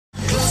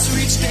for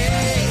each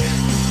day,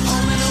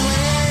 home and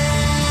away.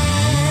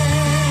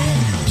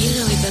 You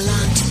know we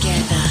belong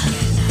together.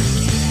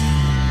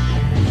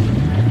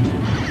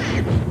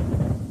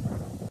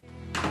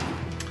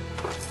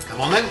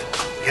 Come on then,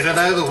 get it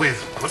over with.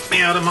 Put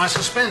me out of my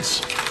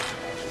suspense.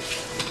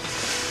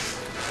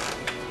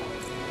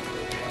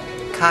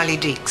 Kylie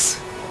Deeks.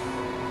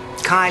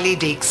 Kylie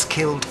Deeks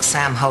killed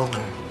Sam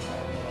Holden.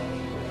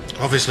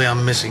 Obviously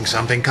I'm missing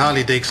something.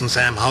 Kylie Deeks and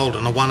Sam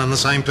Holden are one and the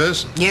same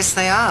person. Yes,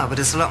 they are, but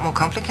it's a lot more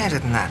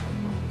complicated than that.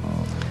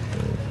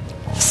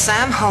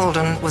 Sam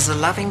Holden was a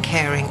loving,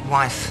 caring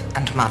wife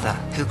and mother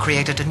who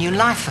created a new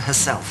life for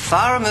herself,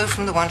 far removed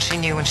from the one she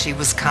knew when she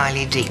was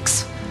Kylie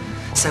Deeks.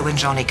 So when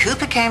Johnny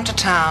Cooper came to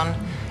town,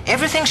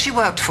 everything she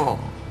worked for,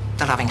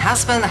 the loving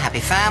husband, the happy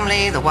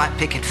family, the white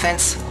picket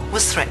fence,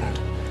 was threatened.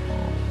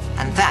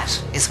 And that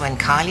is when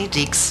Kylie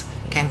Deeks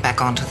came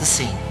back onto the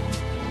scene.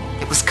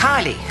 It was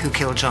Kylie who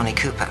killed Johnny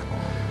Cooper,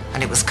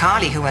 and it was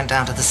Kylie who went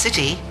down to the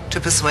city to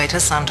persuade her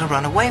son to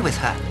run away with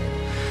her.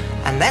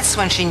 And that's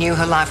when she knew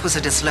her life was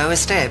at its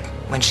lowest ebb,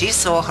 when she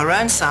saw her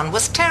own son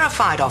was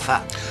terrified of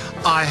her.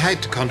 I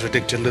hate to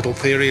contradict your little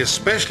theory,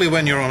 especially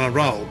when you're on a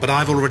roll, but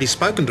I've already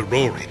spoken to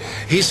Rory.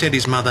 He said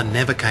his mother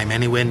never came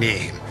anywhere near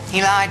him.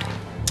 He lied?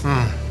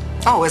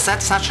 Oh, is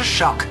that such a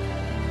shock?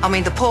 I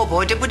mean, the poor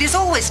boy did what he's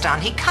always done.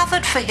 He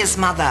covered for his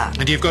mother.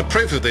 And you've got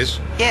proof of this?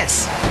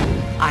 Yes.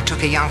 I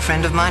took a young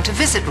friend of mine to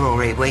visit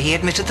Rory, where he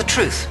admitted the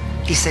truth.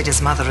 He said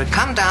his mother had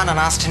come down and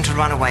asked him to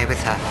run away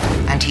with her,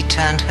 and he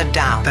turned her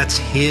down. That's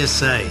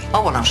hearsay.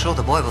 Oh, well, I'm sure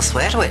the boy will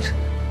swear to it.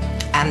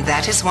 And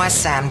that is why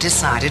Sam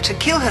decided to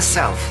kill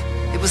herself.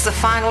 It was the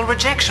final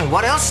rejection.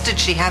 What else did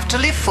she have to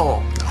live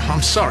for?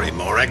 I'm sorry,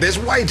 Morag. There's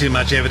way too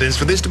much evidence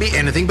for this to be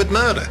anything but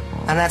murder.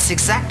 And that's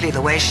exactly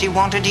the way she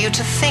wanted you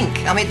to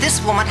think. I mean,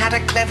 this woman had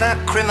a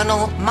clever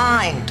criminal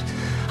mind.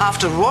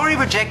 After Rory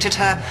rejected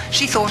her,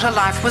 she thought her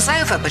life was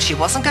over, but she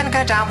wasn't going to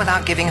go down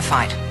without giving a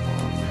fight.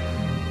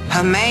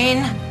 Her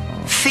main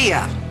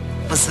fear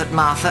was that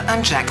Martha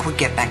and Jack would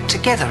get back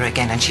together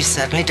again, and she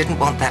certainly didn't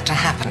want that to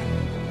happen.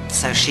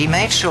 So she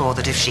made sure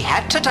that if she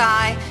had to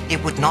die,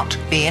 it would not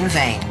be in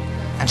vain.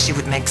 And she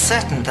would make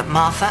certain that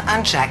Martha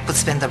and Jack would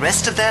spend the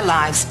rest of their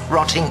lives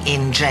rotting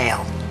in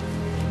jail.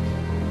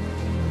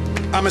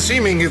 I'm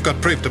assuming you've got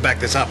proof to back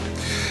this up,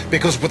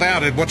 because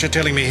without it, what you're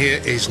telling me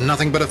here is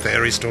nothing but a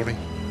fairy story.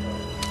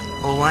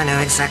 Oh, I know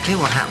exactly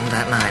what happened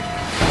that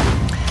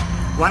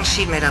night. Once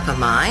she'd made up her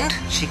mind,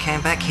 she came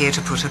back here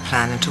to put her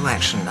plan into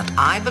action. And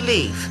I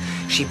believe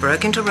she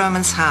broke into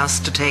Roman's house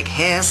to take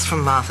hairs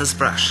from Martha's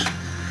brush.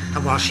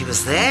 And while she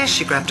was there,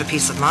 she grabbed a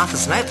piece of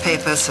Martha's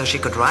notepaper so she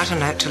could write a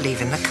note to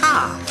leave in the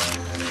car.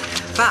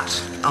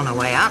 But on her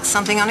way out,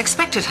 something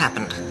unexpected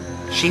happened.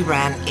 She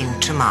ran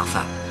into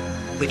Martha,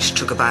 which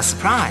took her by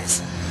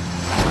surprise.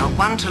 Not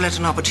one to let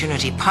an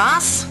opportunity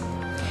pass,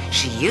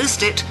 she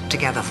used it to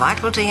gather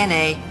vital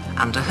DNA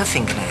under her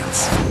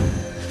fingernails.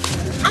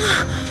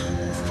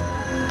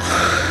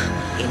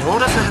 In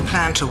order for her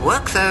plan to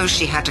work, though,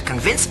 she had to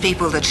convince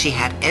people that she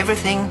had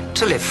everything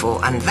to live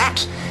for, and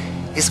that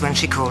is when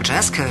she called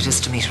Jazz Curtis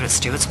to meet her at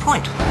Stewart's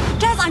Point.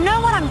 Jazz, I know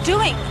what I'm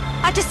doing.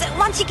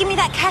 Once you give me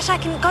that cash, I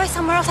can go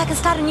somewhere else. I can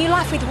start a new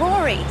life with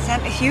Rory.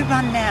 Sam, if you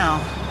run now,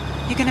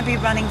 you're going to be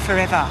running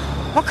forever.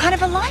 What kind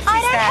of a life is that?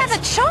 I don't have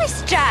a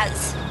choice,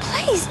 Jazz.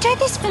 Please, do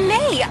this for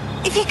me.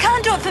 If you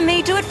can't do it for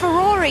me, do it for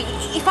Rory.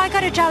 If I go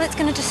to jail, it's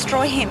going to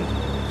destroy him.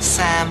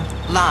 Sam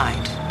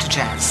lied to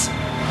Jazz.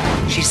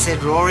 She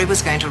said Rory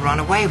was going to run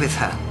away with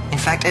her. In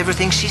fact,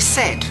 everything she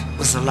said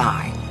was a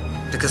lie,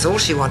 because all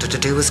she wanted to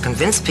do was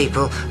convince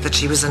people that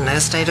she was in no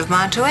state of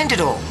mind to end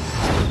it all.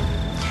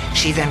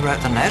 She then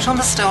wrote the note on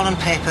the stolen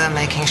paper,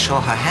 making sure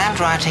her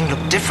handwriting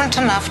looked different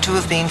enough to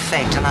have been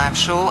faked, and I'm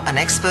sure an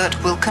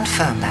expert will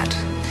confirm that.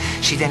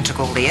 She then took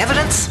all the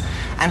evidence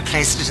and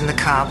placed it in the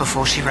car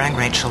before she rang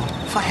Rachel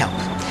for help.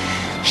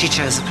 She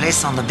chose a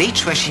place on the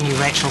beach where she knew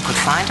Rachel could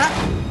find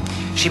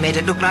her. She made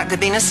it look like there'd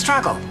been a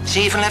struggle.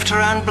 She even left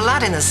her own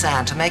blood in the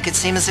sand to make it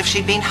seem as if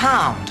she'd been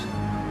harmed.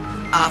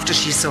 After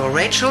she saw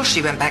Rachel,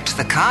 she went back to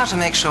the car to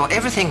make sure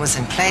everything was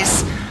in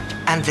place,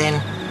 and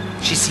then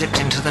she slipped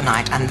into the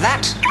night, and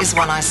that is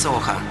when I saw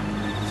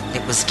her.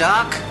 It was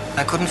dark,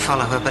 I couldn't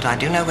follow her, but I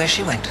do know where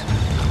she went.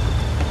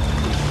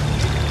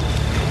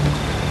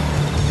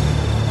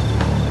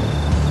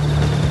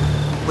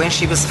 When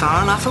she was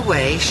far enough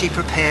away, she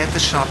prepared the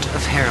shot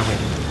of heroin.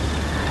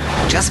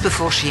 Just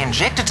before she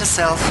injected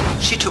herself,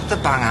 she took the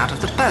bung out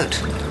of the boat.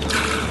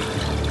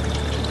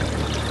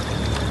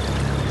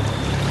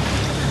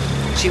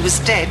 She was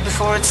dead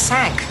before it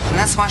sank, and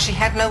that's why she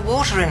had no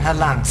water in her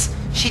lungs.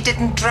 She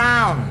didn't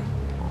drown.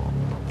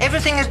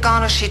 Everything had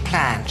gone as she'd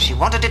planned. She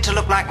wanted it to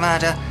look like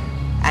murder,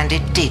 and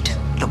it did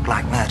look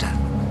like murder.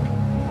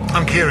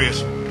 I'm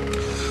curious.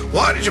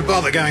 Why did you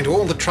bother going to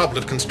all the trouble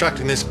of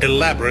constructing this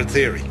elaborate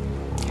theory?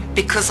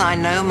 Because I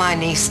know my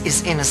niece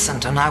is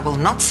innocent, and I will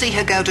not see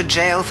her go to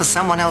jail for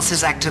someone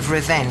else's act of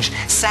revenge.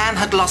 Sam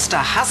had lost her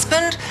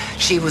husband,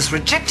 she was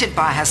rejected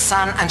by her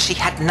son, and she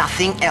had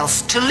nothing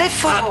else to live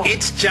for. But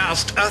it's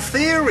just a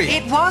theory.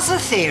 It was a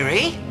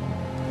theory,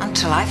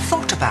 until I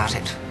thought about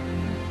it.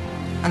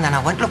 and then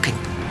I went looking.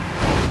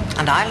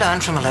 And I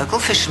learned from a local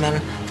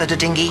fisherman that a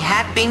dinghy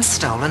had been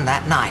stolen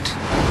that night.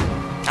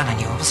 And I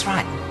knew I was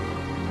right.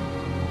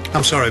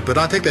 I'm sorry, but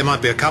I think there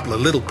might be a couple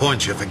of little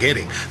points you're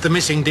forgetting. The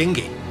missing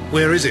dinghy.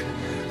 Where is it?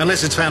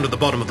 Unless it's found at the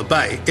bottom of the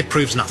bay, it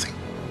proves nothing.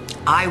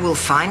 I will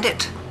find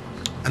it.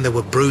 And there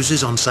were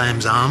bruises on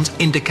Sam's arms,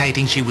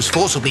 indicating she was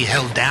forcibly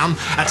held down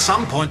at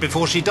some point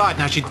before she died.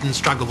 Now, she didn't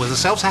struggle with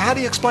herself, so how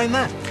do you explain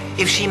that?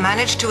 If she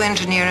managed to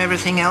engineer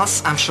everything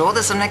else, I'm sure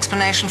there's an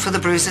explanation for the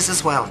bruises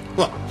as well.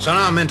 Well, so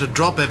now I'm meant to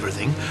drop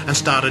everything and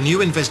start a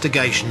new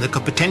investigation that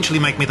could potentially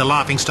make me the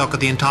laughingstock of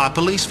the entire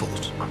police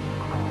force.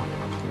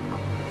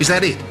 Is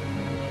that it?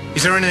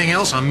 Is there anything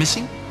else I'm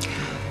missing?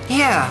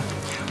 Yeah.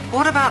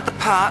 What about the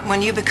part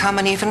when you become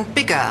an even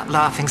bigger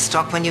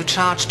laughingstock when you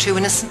charge two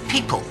innocent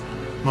people?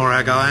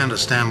 Morag, I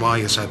understand why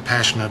you're so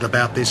passionate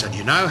about this, and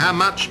you know how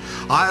much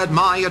I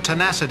admire your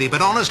tenacity,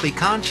 but honestly,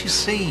 can't you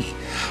see?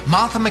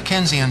 Martha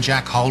Mackenzie and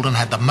Jack Holden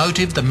had the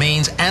motive, the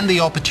means, and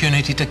the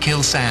opportunity to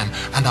kill Sam,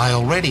 and I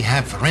already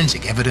have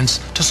forensic evidence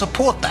to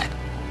support that.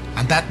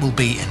 And that will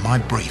be in my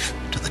brief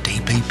to the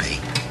DPP.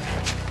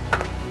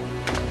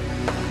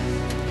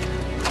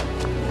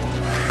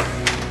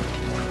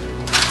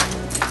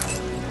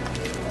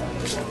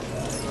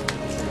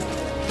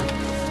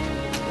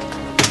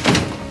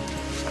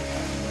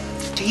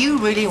 Do you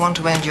really want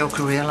to end your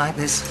career like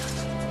this?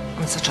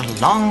 On such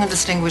a long and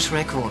distinguished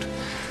record.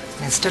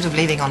 And instead of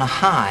leaving on a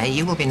high,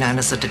 you will be known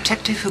as the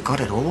detective who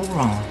got it all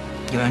wrong.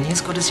 You're only as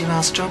good as your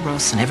last job,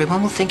 Ross, and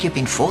everyone will think you've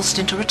been forced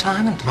into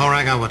retirement.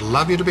 Morag, I would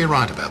love you to be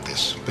right about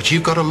this, but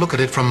you've got to look at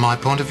it from my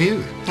point of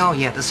view. Oh,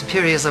 yeah, the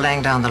superiors are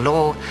laying down the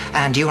law,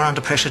 and you are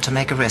under pressure to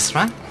make arrests,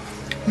 right?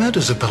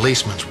 Murders of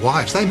policemen's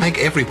wives, they make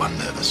everyone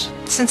nervous.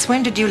 Since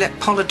when did you let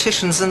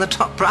politicians and the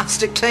top brass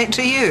dictate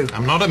to you?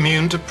 I'm not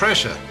immune to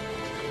pressure.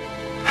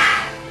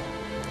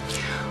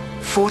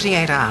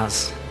 48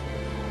 hours.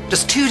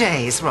 Just 2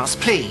 days, Ross,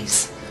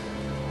 please.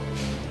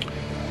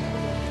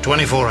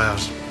 24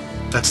 hours.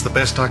 That's the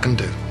best I can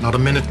do. Not a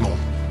minute more.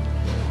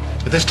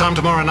 If this time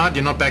tomorrow night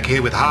you're not back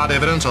here with hard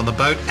evidence on the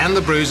boat and the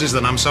bruises,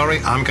 then I'm sorry,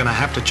 I'm going to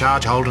have to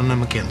charge Holden and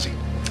Mackenzie.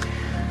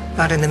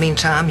 But in the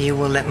meantime, you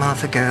will let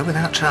Martha go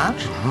without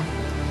charge? Uh-huh.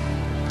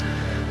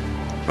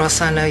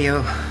 Ross, I know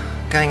you're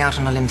going out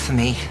on a limb for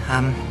me,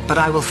 but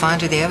I will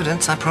find you the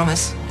evidence, I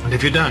promise. And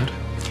if you don't?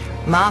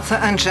 Martha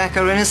and Jack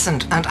are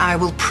innocent, and I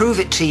will prove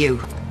it to you.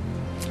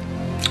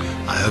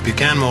 I hope you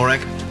can,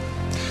 Morag.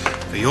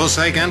 For your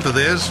sake and for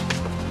theirs,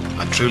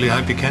 I truly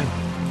hope you can.